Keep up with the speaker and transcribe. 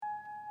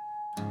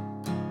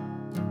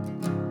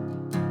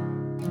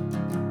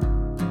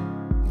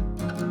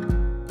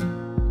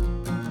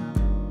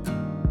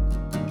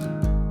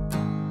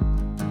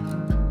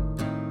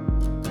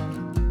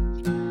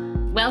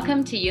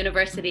Welcome to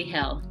University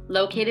Hill,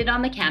 located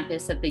on the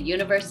campus of the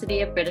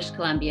University of British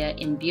Columbia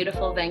in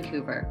beautiful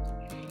Vancouver.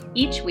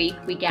 Each week,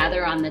 we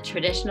gather on the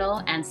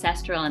traditional,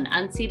 ancestral, and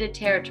unceded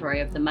territory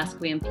of the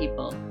Musqueam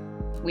people.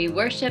 We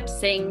worship,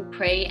 sing,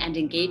 pray, and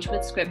engage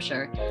with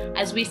Scripture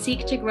as we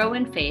seek to grow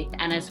in faith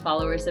and as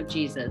followers of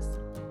Jesus.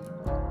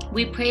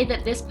 We pray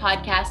that this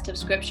podcast of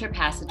Scripture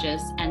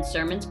passages and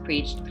sermons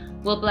preached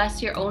will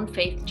bless your own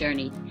faith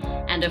journey.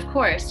 And of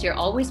course, you're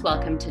always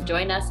welcome to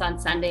join us on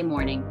Sunday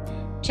morning.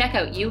 Check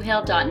out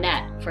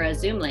uhill.net for a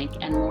Zoom link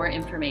and more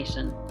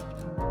information.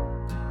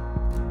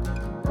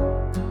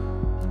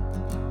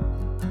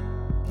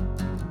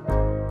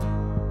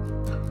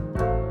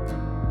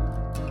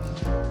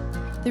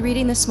 The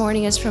reading this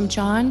morning is from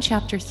John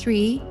chapter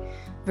 3,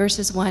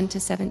 verses 1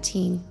 to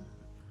 17.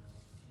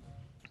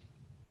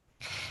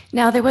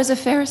 Now there was a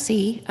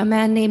Pharisee, a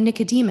man named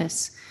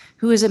Nicodemus,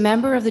 who was a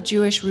member of the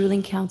Jewish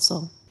ruling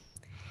council.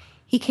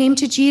 He came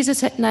to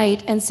Jesus at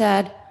night and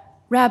said,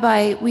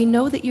 "Rabbi, we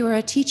know that you are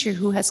a teacher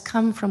who has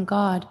come from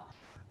God,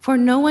 for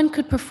no one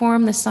could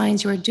perform the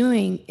signs you are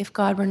doing if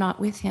God were not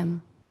with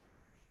him."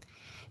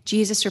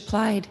 Jesus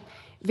replied,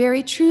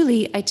 "Very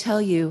truly, I tell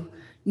you,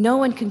 no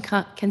one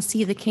can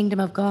see the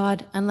kingdom of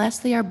God unless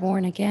they are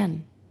born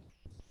again."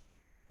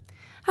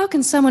 "How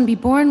can someone be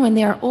born when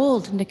they are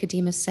old?"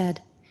 Nicodemus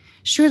said.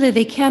 "Surely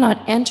they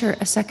cannot enter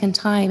a second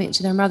time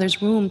into their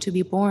mother's womb to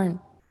be born."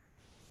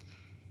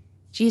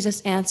 Jesus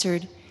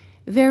answered,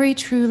 "Very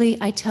truly,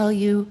 I tell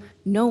you,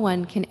 no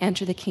one can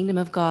enter the kingdom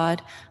of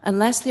God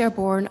unless they are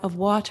born of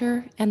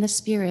water and the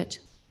Spirit.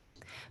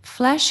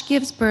 Flesh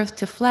gives birth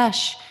to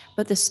flesh,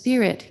 but the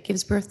Spirit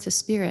gives birth to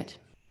spirit.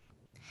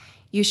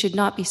 You should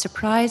not be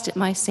surprised at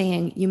my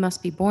saying, 'You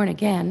must be born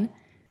again.'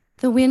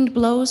 The wind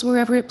blows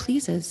wherever it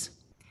pleases.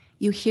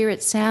 You hear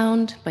its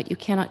sound, but you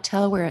cannot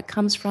tell where it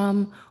comes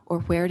from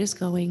or where it is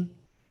going.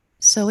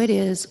 So it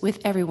is with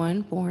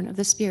everyone born of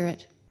the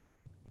Spirit."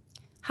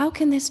 "How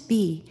can this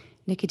be?"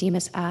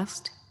 Nicodemus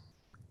asked.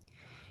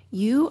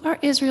 "You are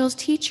Israel's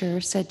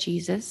teacher," said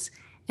Jesus,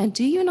 "and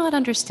do you not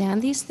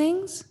understand these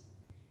things?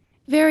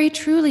 Very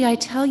truly, I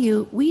tell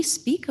you, we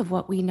speak of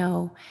what we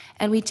know,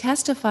 and we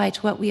testify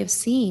to what we have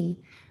seen,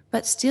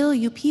 but still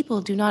you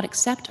people do not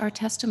accept our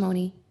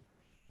testimony.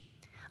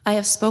 I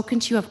have spoken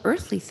to you of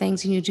earthly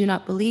things, and you do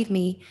not believe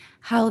me.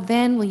 How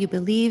then will you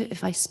believe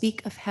if I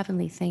speak of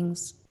heavenly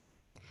things?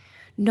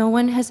 No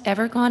one has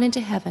ever gone into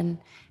heaven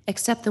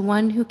except the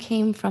one who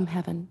came from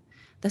heaven,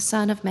 the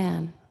Son of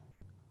Man.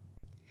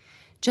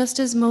 Just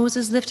as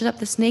Moses lifted up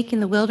the snake in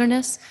the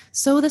wilderness,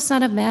 so the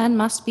Son of Man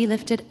must be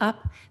lifted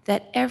up,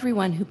 that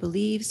everyone who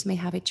believes may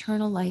have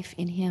eternal life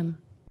in him.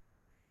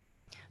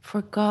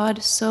 For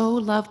God so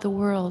loved the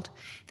world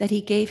that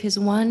he gave his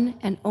one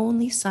and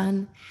only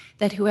Son,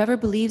 that whoever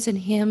believes in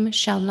him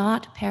shall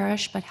not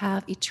perish but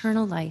have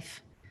eternal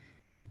life.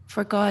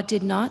 For God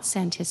did not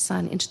send his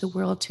Son into the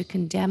world to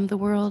condemn the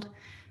world,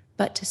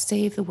 but to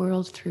save the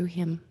world through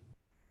him."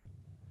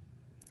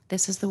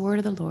 This is the word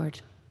of the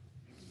Lord.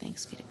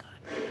 Thanks be to God.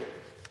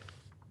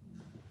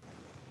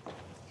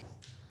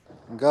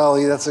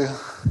 Golly, that's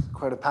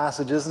quite a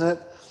passage, isn't it?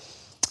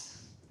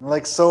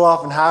 Like so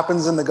often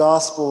happens in the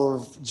Gospel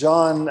of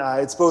John,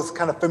 it's both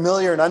kind of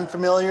familiar and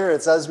unfamiliar.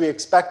 It's as we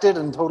expected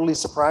and totally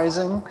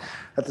surprising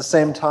at the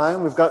same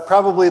time. We've got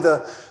probably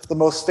the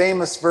most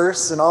famous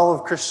verse in all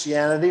of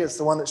Christianity. It's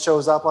the one that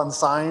shows up on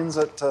signs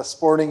at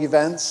sporting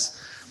events.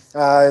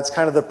 It's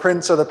kind of the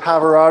Prince or the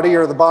Pavarotti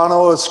or the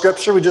Bono of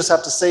Scripture. We just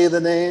have to say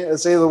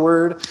the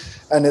word,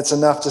 and it's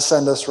enough to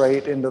send us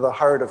right into the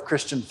heart of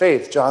Christian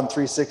faith. John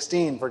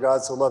 3:16, "For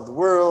God so loved the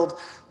world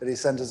that he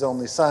sent his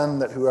only Son,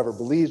 that whoever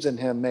believes in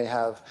him may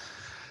have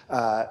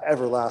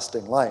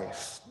everlasting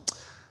life."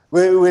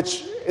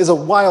 Which is a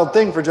wild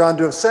thing for John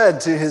to have said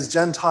to his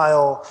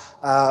Gentile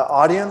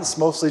audience,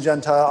 mostly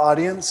Gentile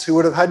audience, who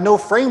would have had no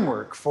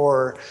framework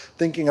for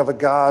thinking of a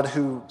God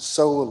who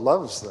so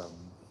loves them.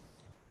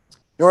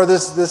 Or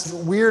this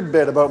weird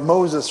bit about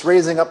Moses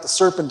raising up the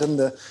serpent in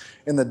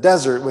the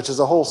desert, which is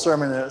a whole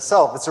sermon in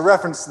itself. It's a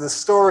reference to this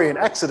story in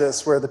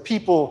Exodus where the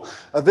people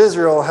of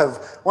Israel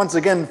have once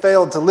again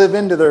failed to live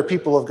into their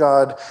people of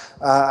God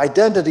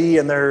identity,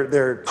 and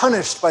they're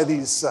punished by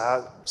these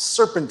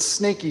serpent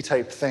snaky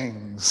type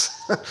things.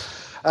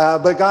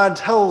 But God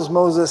tells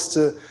Moses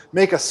to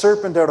make a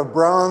serpent out of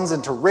bronze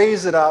and to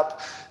raise it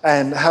up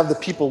and have the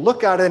people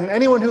look at it, and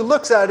anyone who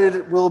looks at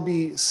it will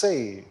be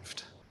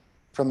saved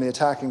from the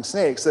attacking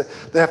snakes.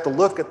 They have to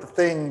look at the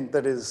thing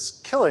that is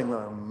killing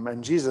them.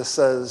 And Jesus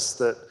says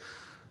that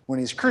when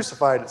he's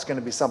crucified, it's going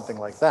to be something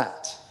like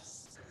that.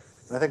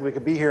 And I think we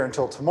could be here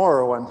until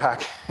tomorrow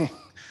unpacking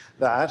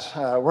that.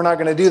 We're not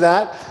going to do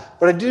that.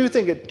 But I do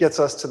think it gets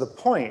us to the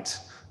point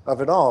of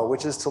it all,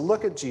 which is to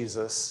look at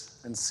Jesus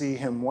and see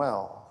him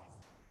well.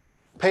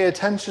 Pay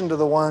attention to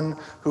the one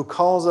who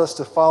calls us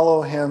to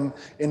follow him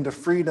into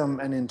freedom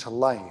and into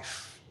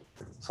life.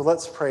 So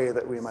let's pray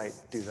that we might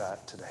do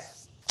that today.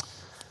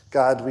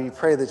 God, we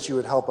pray that you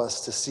would help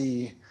us to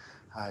see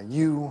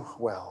you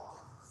well.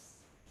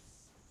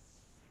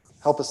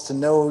 Help us to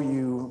know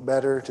you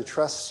better, to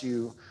trust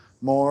you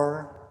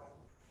more,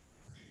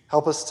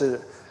 Help us to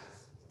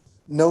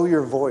know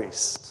your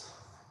voice.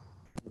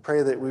 We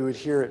pray that we would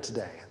hear it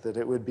today, that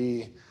it would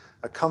be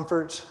a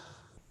comfort,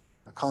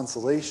 a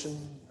consolation,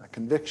 a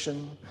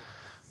conviction,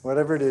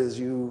 whatever it is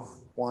you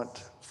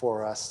want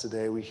for us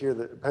today.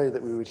 Pray that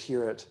we would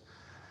hear it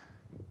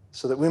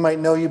so that we might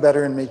know you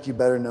better and make you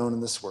better known in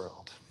this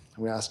world.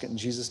 And we ask it in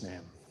Jesus'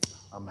 name.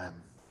 Amen.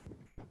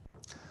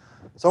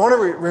 So I want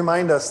to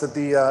remind us that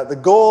the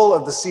goal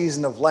of the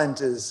season of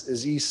Lent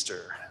is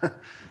Easter,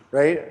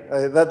 right?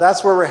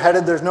 That's where we're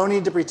headed. There's no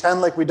need to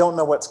pretend like we don't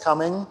know what's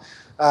coming.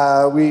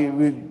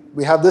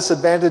 We have this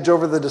advantage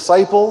over the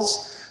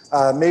disciples.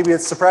 Maybe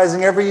it's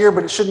surprising every year,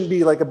 but it shouldn't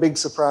be like a big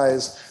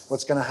surprise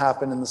what's going to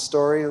happen in the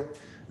story.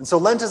 And so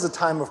Lent is a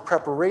time of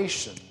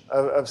preparation,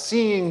 of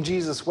seeing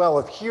Jesus well,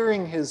 of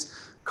hearing his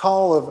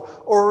call,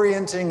 of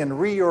orienting and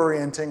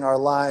reorienting our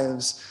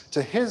lives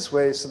to his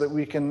way so that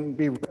we can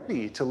be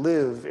ready to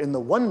live in the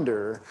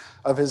wonder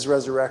of his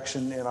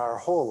resurrection in our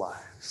whole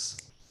lives.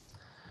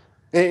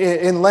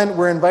 In Lent,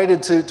 we're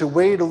invited to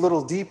wade a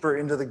little deeper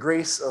into the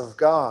grace of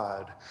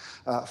God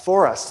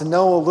for us, to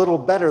know a little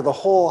better the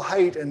whole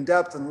height and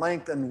depth and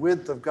length and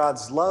width of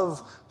God's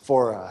love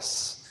for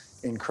us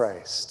in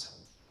Christ.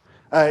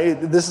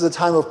 This is a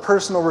time of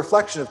personal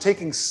reflection, of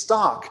taking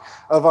stock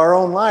of our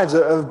own lives,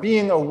 of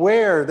being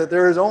aware that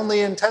there is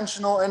only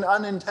intentional and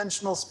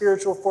unintentional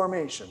spiritual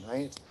formation,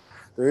 right?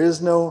 There is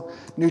no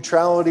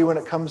neutrality when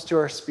it comes to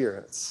our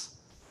spirits.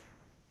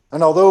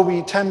 And although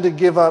we tend to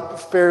give up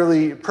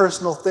fairly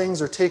personal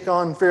things or take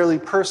on fairly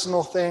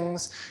personal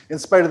things, in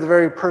spite of the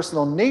very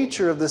personal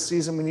nature of this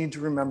season, we need to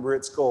remember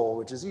its goal,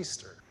 which is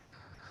Easter.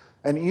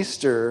 And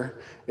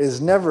Easter is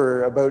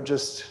never about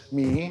just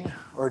me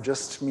or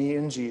just me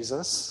and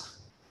Jesus.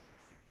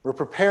 We're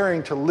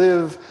preparing to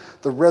live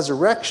the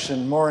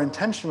resurrection more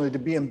intentionally, to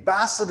be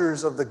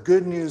ambassadors of the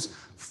good news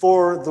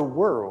for the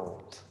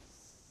world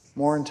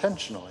more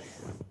intentionally.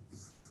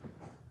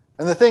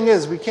 And the thing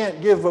is, we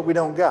can't give what we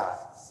don't got,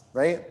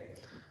 right?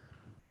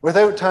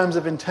 Without times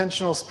of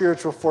intentional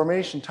spiritual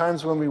formation,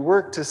 times when we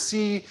work to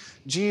see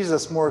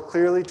Jesus more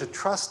clearly, to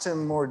trust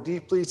him more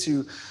deeply,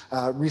 to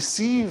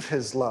receive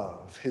his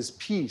love, his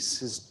peace,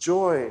 his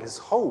joy, his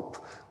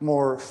hope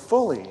more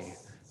fully.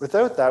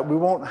 Without that, we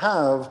won't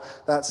have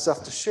that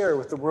stuff to share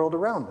with the world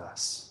around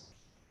us.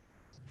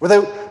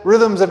 Without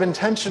rhythms of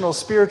intentional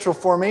spiritual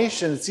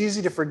formation, it's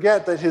easy to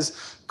forget that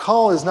his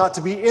call is not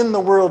to be in the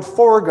world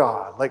for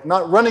God, like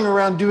not running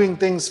around doing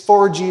things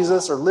for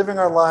Jesus or living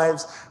our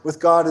lives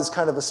with God as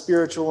kind of a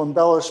spiritual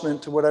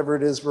embellishment to whatever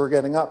it is we're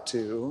getting up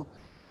to,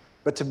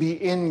 but to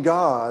be in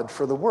God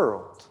for the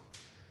world.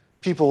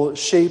 People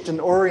shaped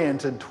and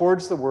oriented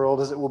towards the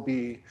world as it will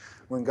be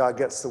when God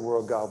gets the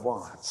world God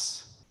wants.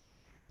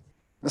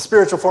 The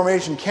spiritual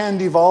formation can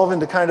devolve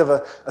into kind of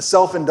a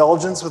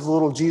self-indulgence with a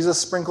little Jesus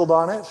sprinkled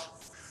on it,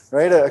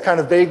 right? A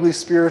kind of vaguely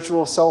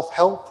spiritual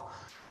self-help.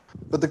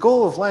 But the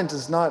goal of Lent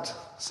is not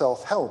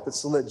self-help. It's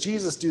to let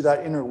Jesus do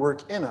that inner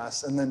work in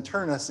us and then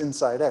turn us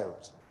inside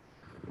out.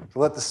 To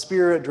let the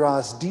Spirit draw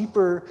us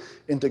deeper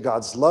into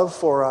God's love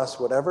for us,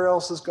 whatever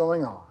else is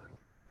going on.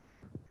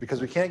 Because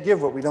we can't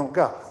give what we don't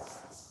got.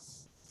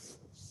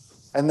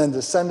 And then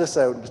to send us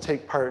out and to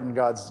take part in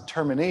God's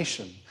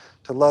determination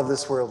to love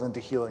this world into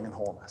healing and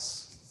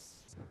wholeness.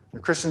 The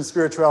Christian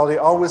spirituality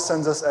always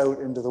sends us out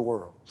into the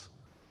world.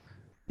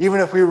 Even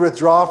if we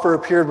withdraw for a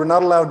period, we're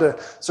not allowed to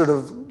sort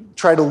of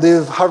try to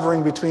live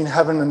hovering between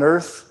heaven and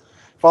earth.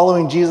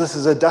 Following Jesus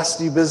is a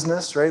dusty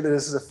business, right?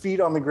 This is a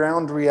feet on the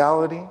ground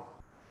reality,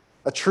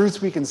 a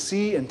truth we can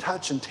see and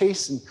touch and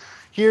taste and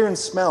hear and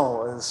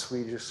smell, as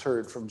we just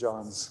heard from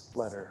John's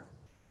letter.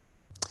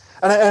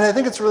 And I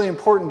think it's really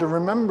important to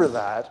remember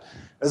that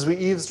as we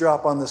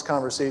eavesdrop on this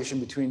conversation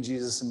between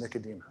Jesus and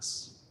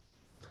Nicodemus.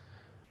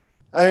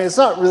 I mean, it's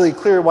not really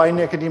clear why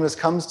Nicodemus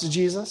comes to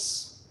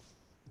Jesus.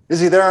 Is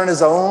he there on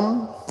his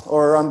own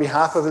or on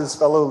behalf of his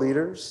fellow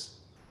leaders?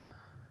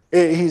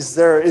 Is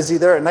he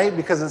there at night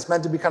because it's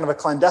meant to be kind of a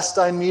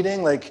clandestine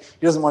meeting, like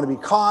he doesn't want to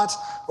be caught?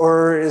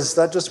 Or is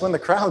that just when the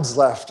crowd's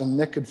left and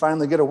Nick could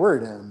finally get a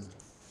word in?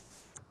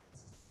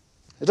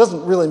 It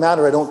doesn't really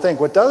matter, I don't think.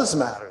 What does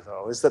matter,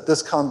 though, is that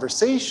this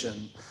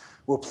conversation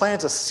will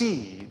plant a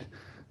seed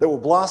that will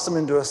blossom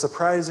into a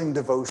surprising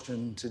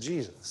devotion to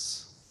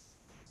Jesus.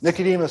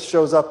 Nicodemus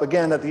shows up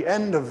again at the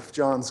end of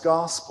John's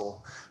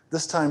gospel,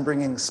 this time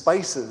bringing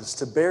spices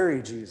to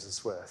bury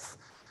Jesus with,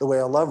 the way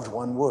a loved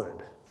one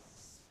would,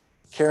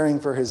 caring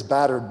for his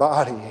battered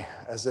body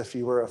as if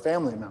he were a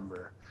family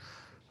member,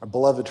 a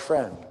beloved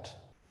friend.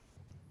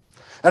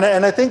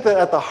 And I think that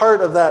at the heart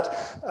of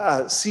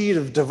that seed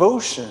of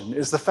devotion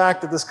is the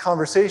fact that this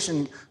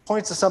conversation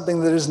points to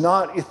something that is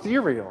not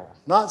ethereal,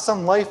 not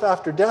some life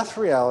after death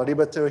reality,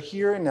 but to a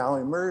here and now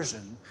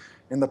immersion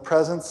in the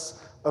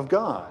presence of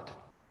God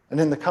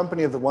and in the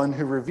company of the one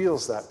who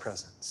reveals that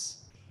presence.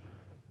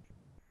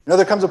 You know,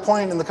 there comes a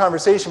point in the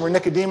conversation where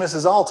Nicodemus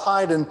is all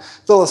tied in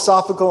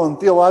philosophical and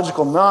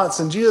theological knots,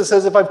 and Jesus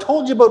says, if I've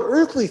told you about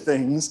earthly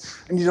things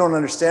and you don't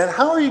understand,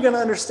 how are you going to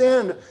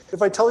understand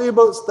if I tell you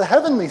about the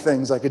heavenly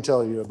things I could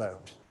tell you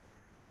about?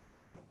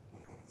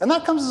 And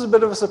that comes as a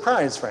bit of a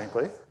surprise,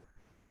 frankly.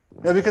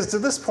 Because to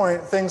this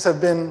point, things have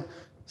been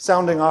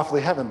sounding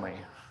awfully heavenly.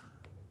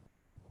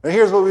 Now,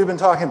 here's what we've been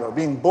talking about,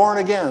 being born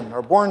again,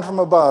 or born from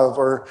above,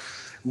 or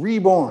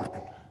reborn.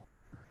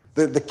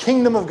 The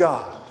kingdom of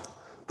God,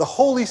 the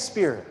Holy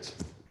Spirit.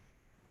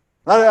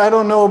 I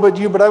don't know about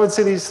you, but I would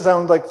say these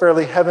sound like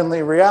fairly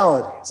heavenly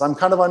realities. I'm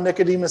kind of on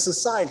Nicodemus'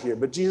 side here,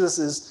 but Jesus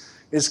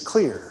is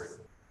clear.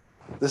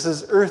 This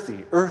is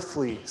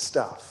earthly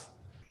stuff.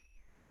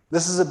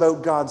 This is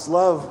about God's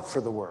love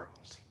for the world,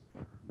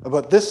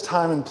 about this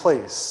time and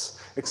place,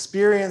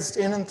 experienced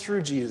in and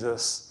through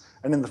Jesus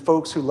and in the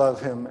folks who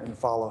love him and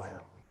follow him.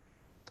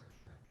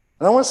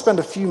 And I want to spend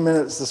a few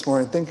minutes this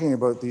morning thinking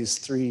about these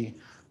three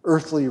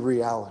earthly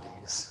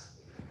realities.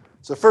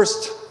 So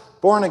first,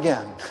 born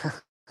again.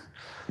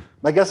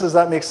 My guess is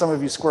that makes some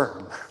of you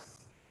squirm.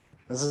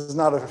 This is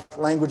not a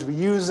language we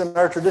use in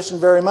our tradition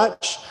very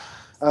much.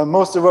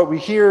 Most of what we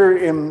hear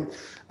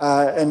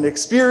and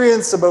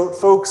experience about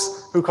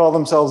folks who call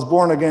themselves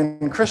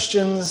born-again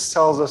Christians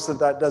tells us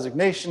that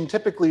designation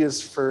typically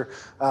is for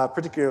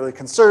particularly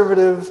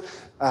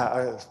conservative,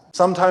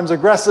 sometimes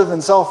aggressive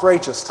and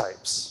self-righteous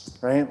types,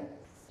 right?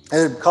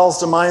 And it calls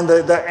to mind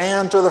the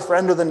aunt or the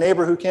friend or the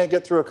neighbor who can't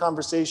get through a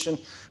conversation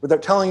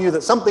without telling you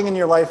that something in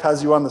your life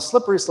has you on the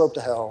slippery slope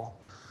to hell.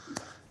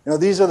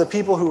 These are the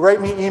people who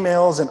write me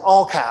emails in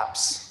all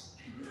caps.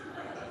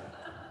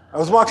 I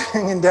was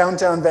walking in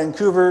downtown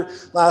Vancouver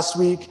last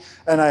week,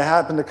 and I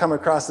happened to come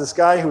across this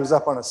guy who was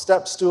up on a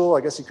step stool.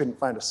 I guess he couldn't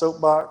find a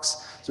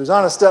soapbox. So he was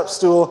on a step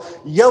stool,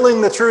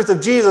 yelling the truth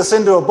of Jesus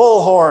into a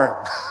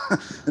bullhorn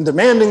and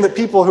demanding that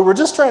people who were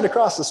just trying to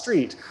cross the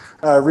street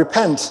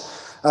repent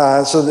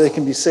so that they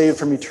can be saved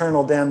from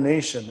eternal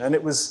damnation. And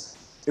it was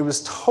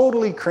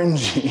totally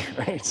cringy,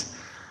 right?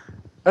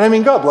 And I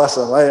mean, God bless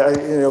them.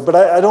 But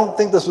I don't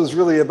think this was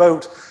really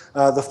about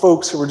the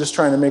folks who were just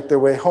trying to make their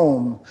way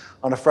home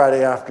on a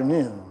Friday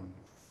afternoon.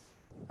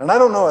 And I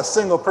don't know a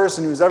single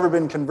person who's ever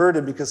been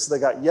converted because they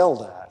got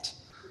yelled at.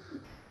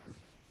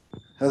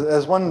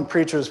 As one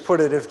preacher has put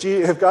it,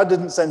 if God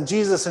didn't send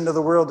Jesus into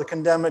the world to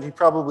condemn it, he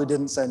probably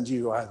didn't send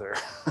you either.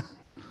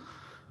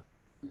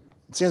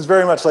 It seems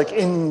very much like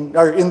in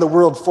the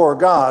world for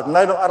God. And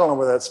I don't know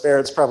whether that's fair.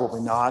 It's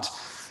probably not.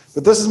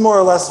 But this is more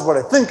or less what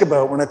I think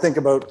about when I think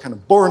about kind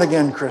of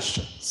born-again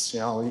Christians.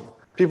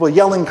 People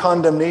yelling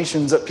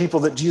condemnations at people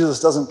that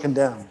Jesus doesn't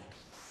condemn.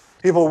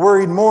 People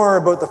worried more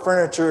about the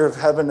furniture of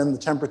heaven and the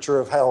temperature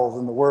of hell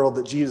than the world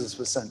that Jesus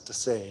was sent to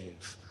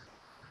save.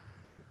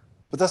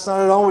 But that's not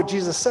at all what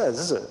Jesus says,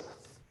 is it?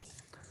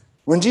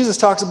 When Jesus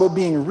talks about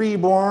being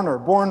reborn or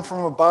born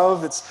from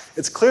above,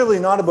 it's clearly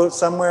not about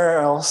somewhere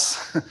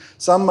else,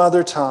 some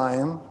other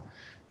time.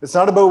 It's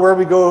not about where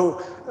we go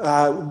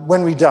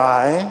when we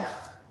die.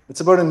 It's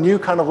about a new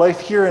kind of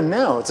life here and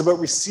now. It's about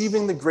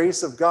receiving the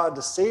grace of God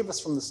to save us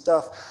from the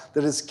stuff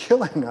that is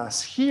killing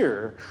us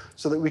here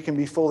so that we can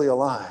be fully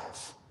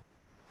alive.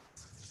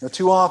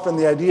 Too often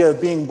the idea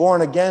of being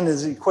born again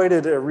is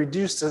equated or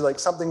reduced to like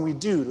something we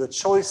do, the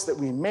choice that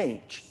we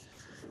make.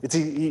 It's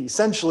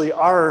essentially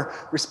our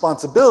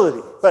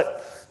responsibility.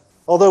 But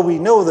although we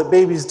know that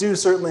babies do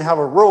certainly have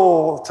a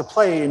role to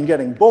play in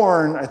getting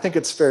born, I think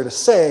it's fair to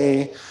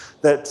say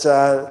that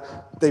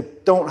they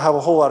don't have a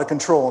whole lot of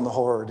control in the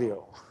whole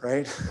ordeal.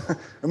 Right?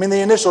 I mean, the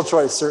initial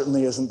choice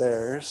certainly isn't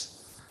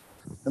theirs.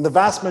 And the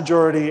vast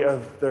majority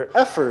of their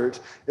effort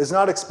is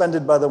not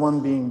expended by the one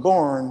being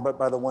born, but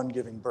by the one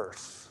giving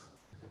birth.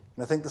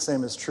 And I think the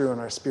same is true in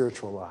our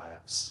spiritual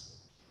lives.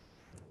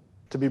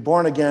 To be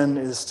born again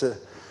is to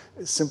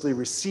simply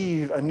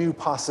receive a new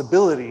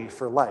possibility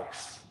for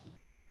life.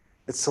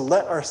 It's to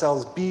let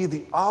ourselves be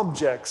the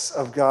objects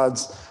of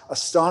God's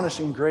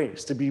astonishing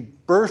grace, to be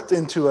birthed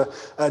into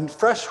a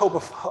fresh hope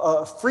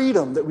of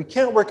freedom that we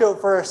can't work out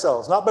for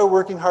ourselves, not by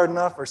working hard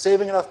enough or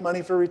saving enough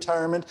money for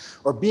retirement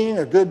or being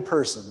a good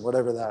person,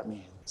 whatever that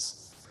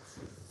means.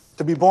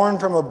 To be born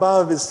from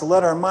above is to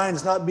let our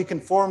minds not be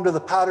conformed to the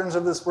patterns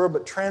of this world,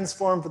 but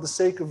transformed for the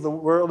sake of the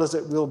world as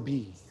it will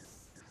be.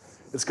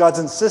 It's God's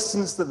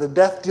insistence that the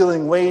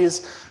death-dealing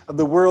ways of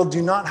the world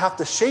do not have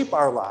to shape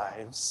our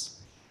lives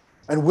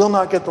and will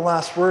not get the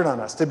last word on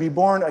us. To be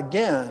born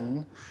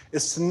again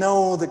is to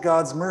know that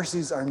God's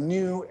mercies are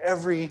new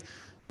every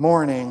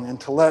morning and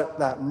to let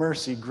that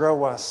mercy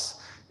grow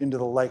us into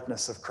the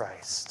likeness of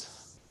Christ.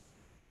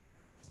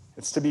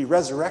 It's to be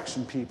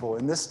resurrection people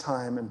in this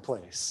time and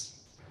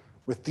place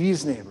with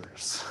these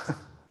neighbors,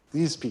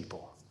 these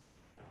people.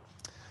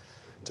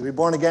 To be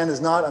born again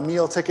is not a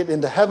meal ticket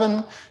into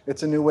heaven.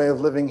 It's a new way of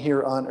living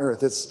here on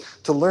earth.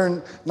 It's to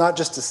learn not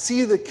just to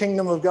see the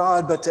kingdom of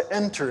God, but to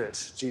enter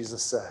it,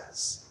 Jesus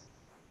says.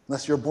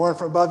 Unless you're born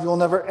from above, you'll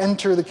never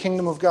enter the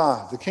kingdom of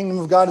God. The kingdom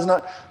of God is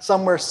not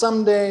somewhere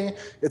someday.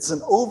 It's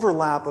an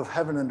overlap of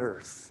heaven and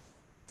earth.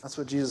 That's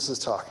what Jesus is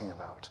talking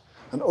about.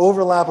 An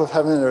overlap of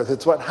heaven and earth.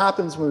 It's what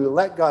happens when we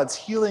let God's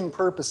healing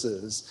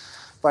purposes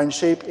find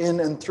shape in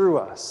and through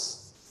us.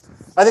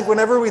 I think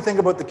whenever we think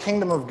about the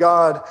kingdom of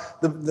God,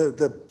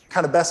 the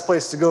kind of best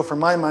place to go for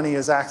my money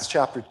is Acts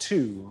chapter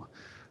 2,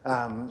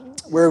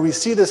 where we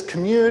see this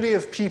community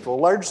of people,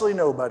 largely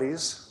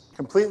nobodies,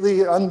 completely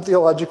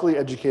untheologically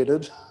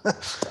educated,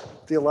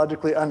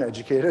 theologically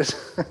uneducated,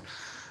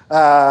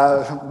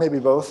 maybe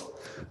both,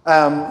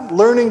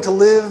 learning to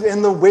live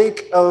in the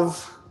wake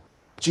of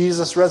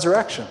Jesus'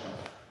 resurrection,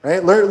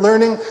 right?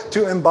 Learning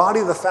to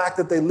embody the fact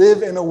that they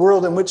live in a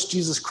world in which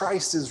Jesus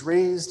Christ is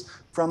raised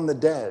from the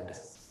dead.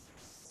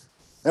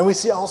 And we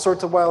see all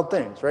sorts of wild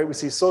things, right? We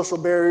see social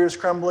barriers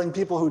crumbling,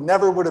 people who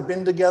never would have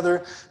been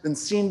together, been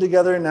seen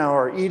together, now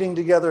are eating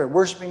together,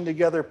 worshiping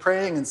together,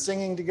 praying and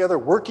singing together,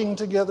 working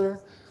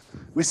together.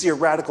 We see a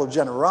radical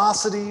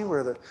generosity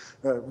where the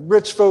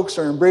rich folks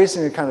are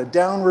embracing a kind of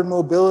downward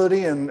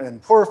mobility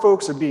and poor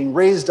folks are being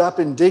raised up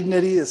in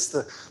dignity. It's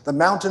the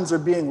mountains are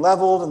being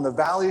leveled and the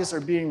valleys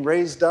are being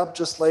raised up,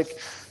 just like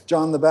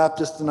John the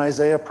Baptist and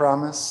Isaiah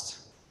promised.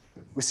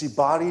 We see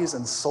bodies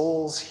and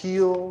souls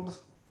healed.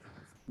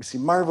 We see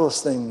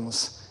marvelous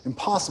things,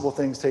 impossible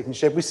things taking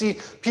shape. We see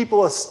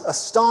people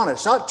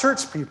astonished, not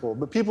church people,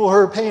 but people who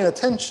are paying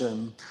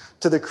attention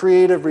to the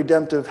creative,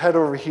 redemptive, head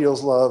over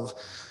heels love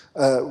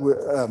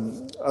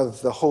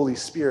of the Holy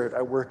Spirit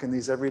at work in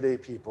these everyday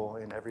people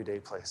in everyday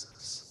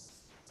places,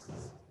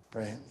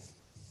 right?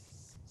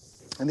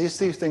 And these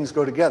three things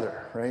go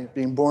together, right?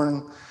 Being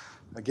born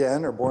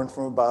again or born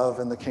from above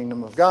in the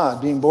kingdom of God.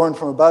 Being born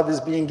from above is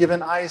being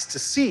given eyes to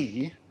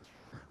see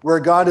where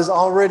God is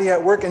already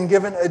at work and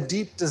given a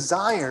deep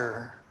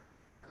desire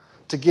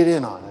to get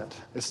in on it.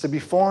 It's to be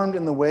formed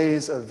in the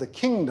ways of the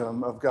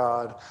kingdom of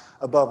God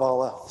above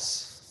all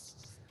else.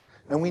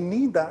 And we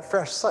need that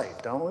fresh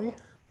sight, don't we?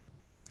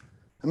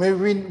 I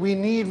mean, we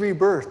need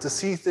rebirth to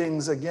see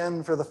things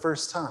again for the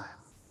first time.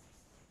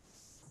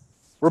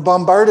 We're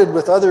bombarded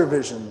with other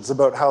visions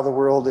about how the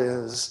world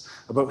is,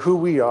 about who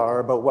we are,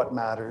 about what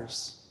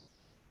matters.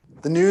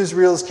 The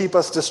newsreels keep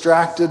us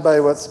distracted by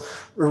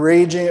what's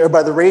raging, or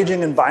by the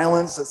raging and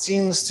violence that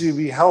seems to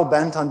be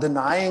hell-bent on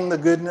denying the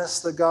goodness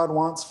that God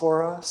wants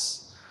for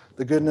us,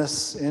 the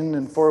goodness in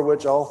and for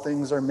which all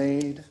things are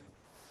made.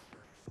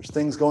 There's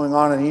things going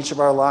on in each of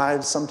our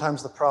lives.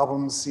 Sometimes the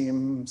problems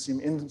seem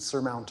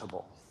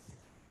insurmountable.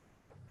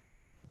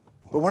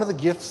 But one of the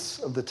gifts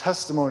of the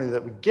testimony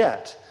that we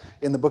get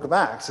in the book of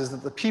Acts is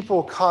that the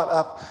people caught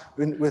up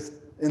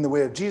in the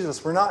way of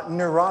Jesus were not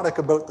neurotic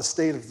about the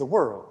state of the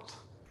world.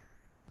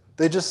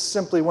 They just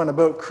simply went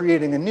about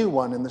creating a new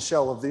one in the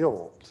shell of the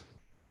old.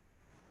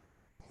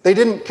 They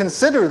didn't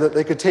consider that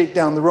they could take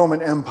down the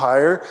Roman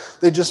Empire.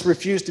 They just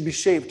refused to be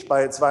shaped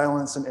by its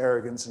violence and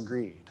arrogance and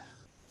greed.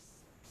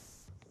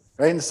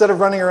 Right? Instead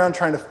of running around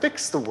trying to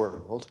fix the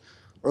world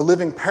or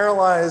living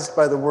paralyzed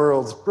by the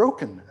world's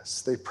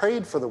brokenness, they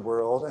prayed for the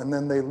world and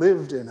then they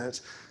lived in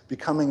it,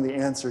 becoming the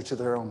answer to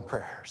their own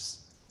prayers.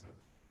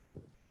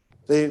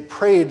 They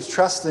prayed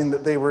trusting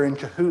that they were in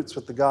cahoots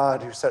with the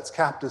God who sets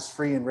captives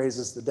free and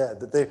raises the dead.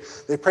 That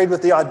they prayed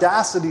with the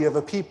audacity of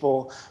a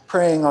people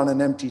praying on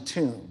an empty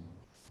tomb.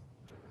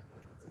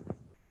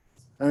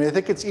 I mean, I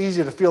think it's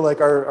easy to feel like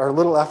our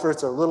little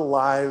efforts, our little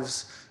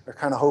lives are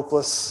kind of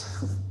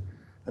hopeless.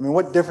 I mean,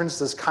 what difference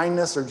does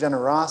kindness or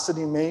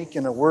generosity make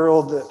in a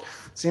world that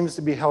seems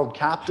to be held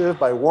captive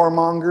by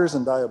warmongers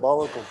and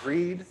diabolical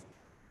greed?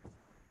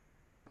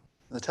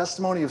 The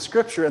testimony of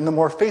Scripture and the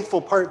more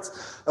faithful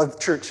parts of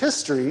church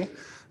history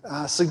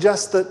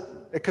suggest that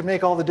it could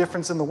make all the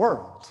difference in the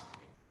world.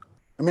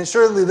 I mean,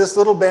 surely this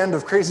little band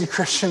of crazy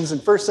Christians in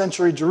first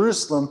century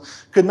Jerusalem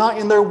could not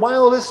in their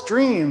wildest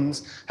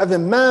dreams have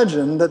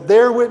imagined that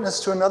their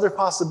witness to another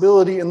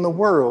possibility in the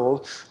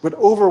world would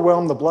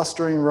overwhelm the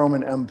blustering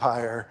Roman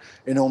Empire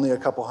in only a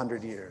couple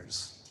hundred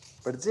years.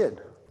 But it did.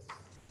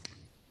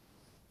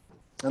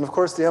 And of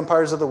course, the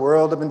empires of the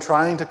world have been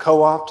trying to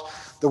co-opt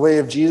the way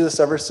of Jesus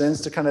ever since,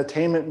 to kind of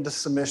tame it into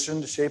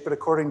submission, to shape it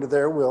according to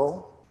their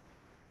will.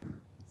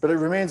 But it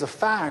remains a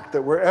fact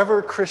that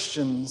wherever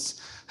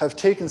Christians have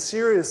taken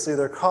seriously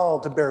their call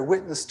to bear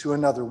witness to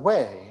another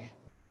way,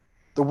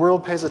 the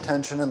world pays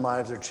attention and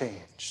lives are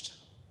changed.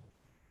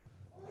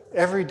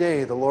 Every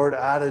day, the Lord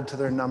added to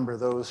their number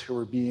those who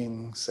were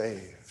being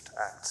saved,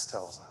 Acts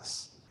tells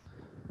us.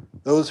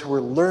 Those who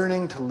were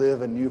learning to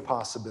live a new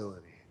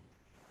possibility,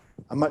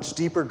 a much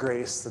deeper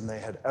grace than they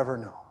had ever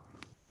known.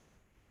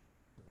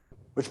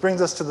 Which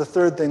brings us to the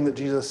third thing that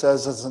Jesus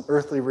says is an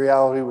earthly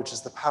reality, which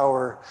is the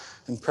power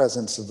and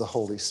presence of the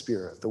Holy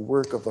Spirit, the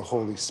work of the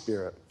Holy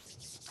Spirit.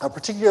 Now,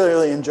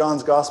 particularly in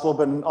John's Gospel,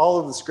 but in all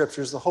of the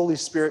Scriptures, the Holy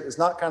Spirit is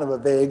not kind of a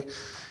vague,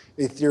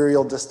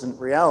 ethereal, distant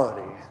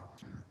reality.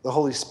 The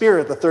Holy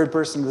Spirit, the third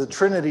person of the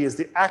Trinity, is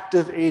the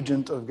active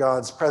agent of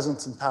God's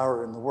presence and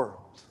power in the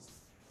world.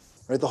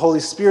 Right? The Holy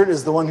Spirit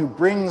is the one who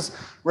brings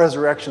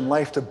resurrection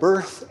life to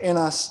birth in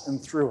us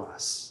and through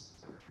us.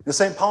 And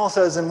St. Paul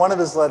says in one of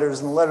his letters,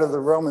 in the letter to the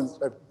Romans,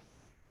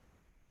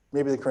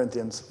 maybe the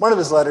Corinthians, one of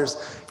his letters,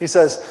 he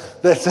says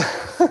that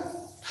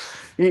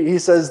he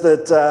says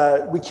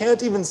that we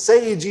can't even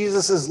say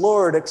Jesus is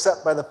Lord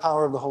except by the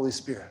power of the Holy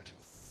Spirit.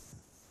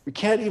 We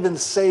can't even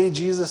say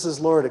Jesus is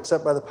Lord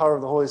except by the power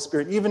of the Holy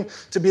Spirit, even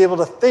to be able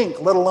to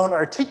think, let alone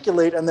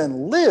articulate and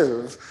then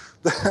live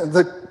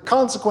the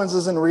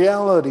consequences and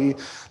reality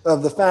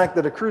of the fact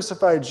that a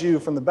crucified Jew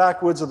from the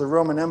backwoods of the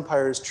Roman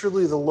Empire is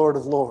truly the Lord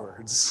of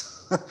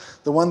Lords,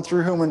 the one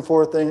through whom and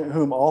for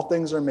whom all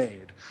things are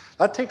made.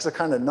 That takes a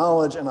kind of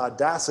knowledge and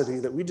audacity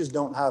that we just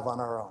don't have on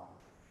our own.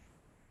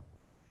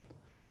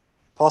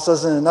 Paul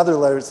says in another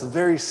letter, it's the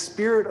very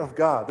Spirit of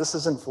God. This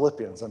is in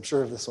Philippians, I'm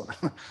sure of this one.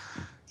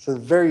 It's the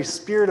very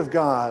Spirit of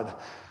God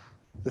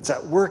that's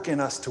at work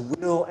in us to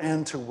will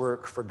and to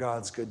work for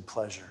God's good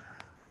pleasure.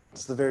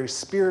 It's the very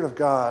Spirit of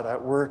God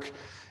at work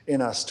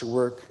in us to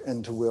work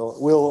and to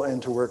will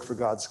and to work for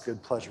God's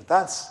good pleasure.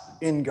 That's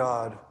in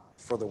God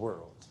for the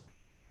world,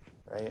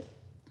 right?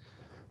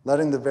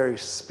 Letting the very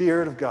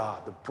Spirit of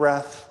God, the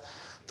breath,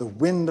 the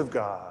wind of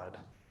God,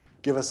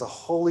 give us a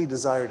holy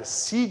desire to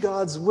see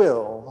God's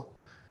will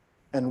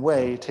and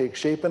way take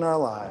shape in our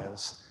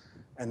lives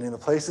and in the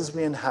places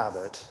we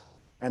inhabit,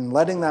 and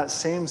letting that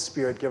same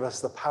Spirit give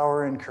us the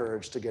power and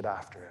courage to get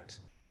after it,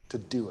 to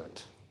do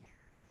it.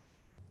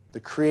 The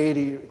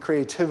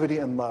creativity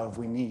and love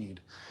we need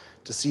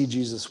to see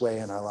Jesus' way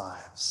in our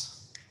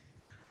lives.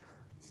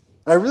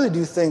 I really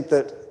do think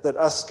that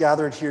us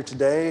gathered here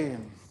today,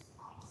 and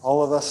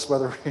all of us,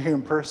 whether we're here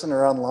in person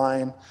or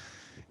online,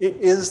 it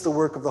is the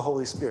work of the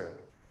Holy Spirit.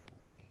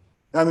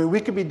 I mean, we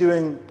could be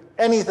doing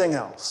anything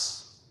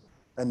else,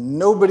 and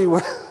nobody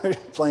would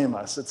blame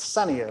us. It's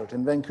sunny out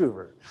in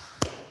Vancouver.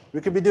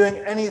 We could be doing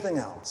anything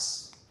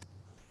else.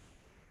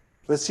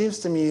 But it seems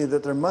to me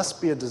that there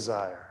must be a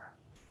desire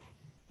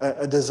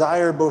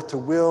both to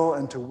will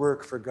and to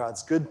work for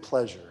God's good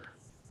pleasure,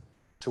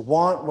 to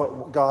want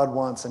what God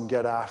wants and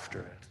get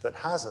after it, that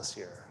has us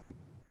here.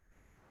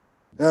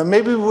 Now,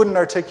 maybe we wouldn't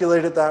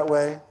articulate it that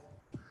way.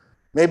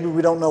 Maybe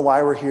we don't know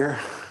why we're here.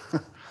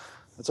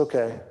 That's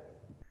okay.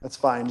 That's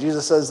fine.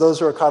 Jesus says those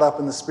who are caught up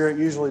in the Spirit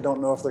usually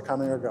don't know if they're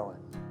coming or going.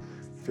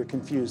 If you're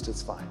confused,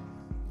 it's fine.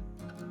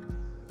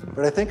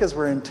 But I think as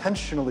we're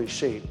intentionally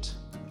shaped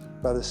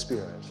by the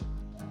Spirit,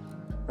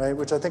 right,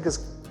 which I think is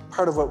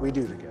part of what we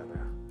do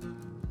together,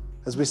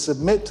 as we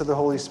submit to the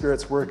Holy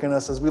Spirit's work in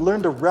us, as we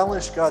learn to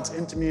relish God's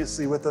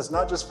intimacy with us,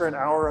 not just for an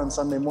hour on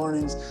Sunday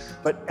mornings,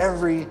 but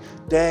every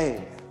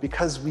day,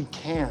 because we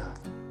can.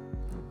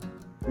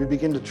 We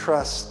begin to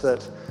trust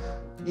that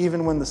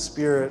even when the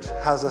Spirit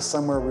has us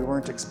somewhere we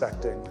weren't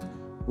expecting,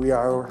 we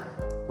are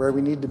where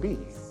we need to be,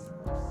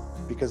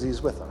 because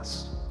He's with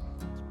us.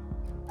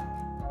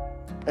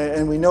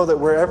 And we know that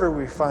wherever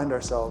we find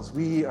ourselves,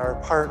 we are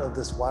part of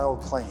this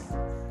wild claim.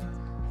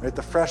 Right?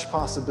 The fresh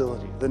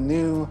possibility, the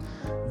new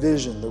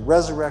vision, the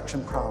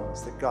resurrection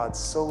promise that God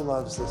so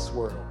loves this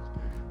world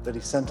that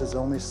He sent His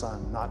only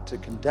Son not to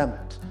condemn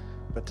it,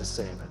 but to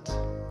save it.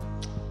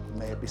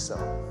 May it be so.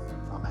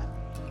 Amen.